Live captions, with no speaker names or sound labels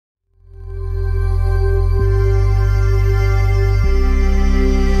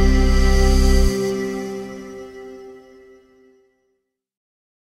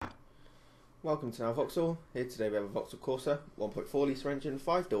welcome to our Vauxhall. Here today we have a Vauxhall CORSA 1.4 litre engine,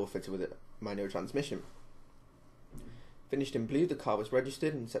 5-door fitted with a manual transmission. Finished in blue, the car was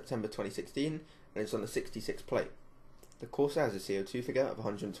registered in September 2016 and is on a 66 plate. The CORSA has a CO2 figure of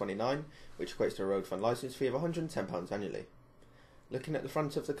 129, which equates to a road fund licence fee of £110 annually. Looking at the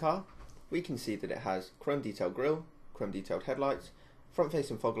front of the car, we can see that it has chrome detailed grille, chrome detailed headlights, front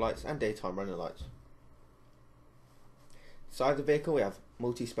facing fog lights and daytime running lights. Inside the vehicle we have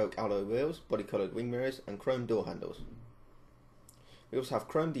multi-spoke alloy wheels, body-coloured wing mirrors and chrome door handles. We also have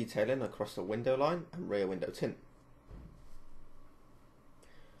chrome detailing across the window line and rear window tint.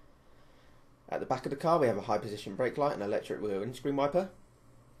 At the back of the car we have a high position brake light and electric wheel windscreen wiper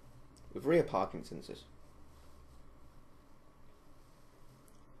with rear parking sensors.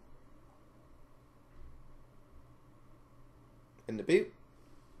 In the boot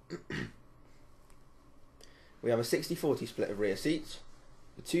we have a 60-40 split of rear seats,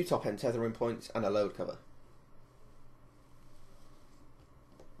 with 2 top end tethering points and a load cover.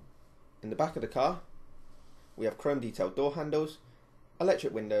 In the back of the car we have chrome detailed door handles,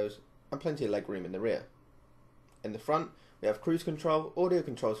 electric windows and plenty of leg room in the rear. In the front we have cruise control, audio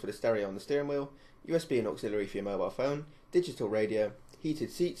controls for the stereo on the steering wheel, USB and auxiliary for your mobile phone, digital radio,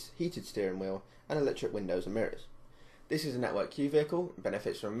 heated seats, heated steering wheel and electric windows and mirrors. This is a Network Q vehicle and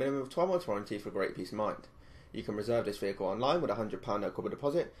benefits from a minimum of 12 months warranty for great peace of mind. You can reserve this vehicle online with a £100 no cover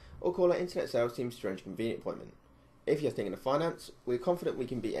deposit or call our internet sales team to arrange a convenient appointment. If you're thinking of finance, we're confident we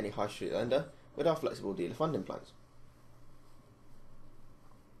can beat any high street lender with our flexible dealer funding plans.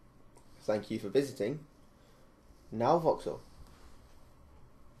 Thank you for visiting. Now Vauxhall.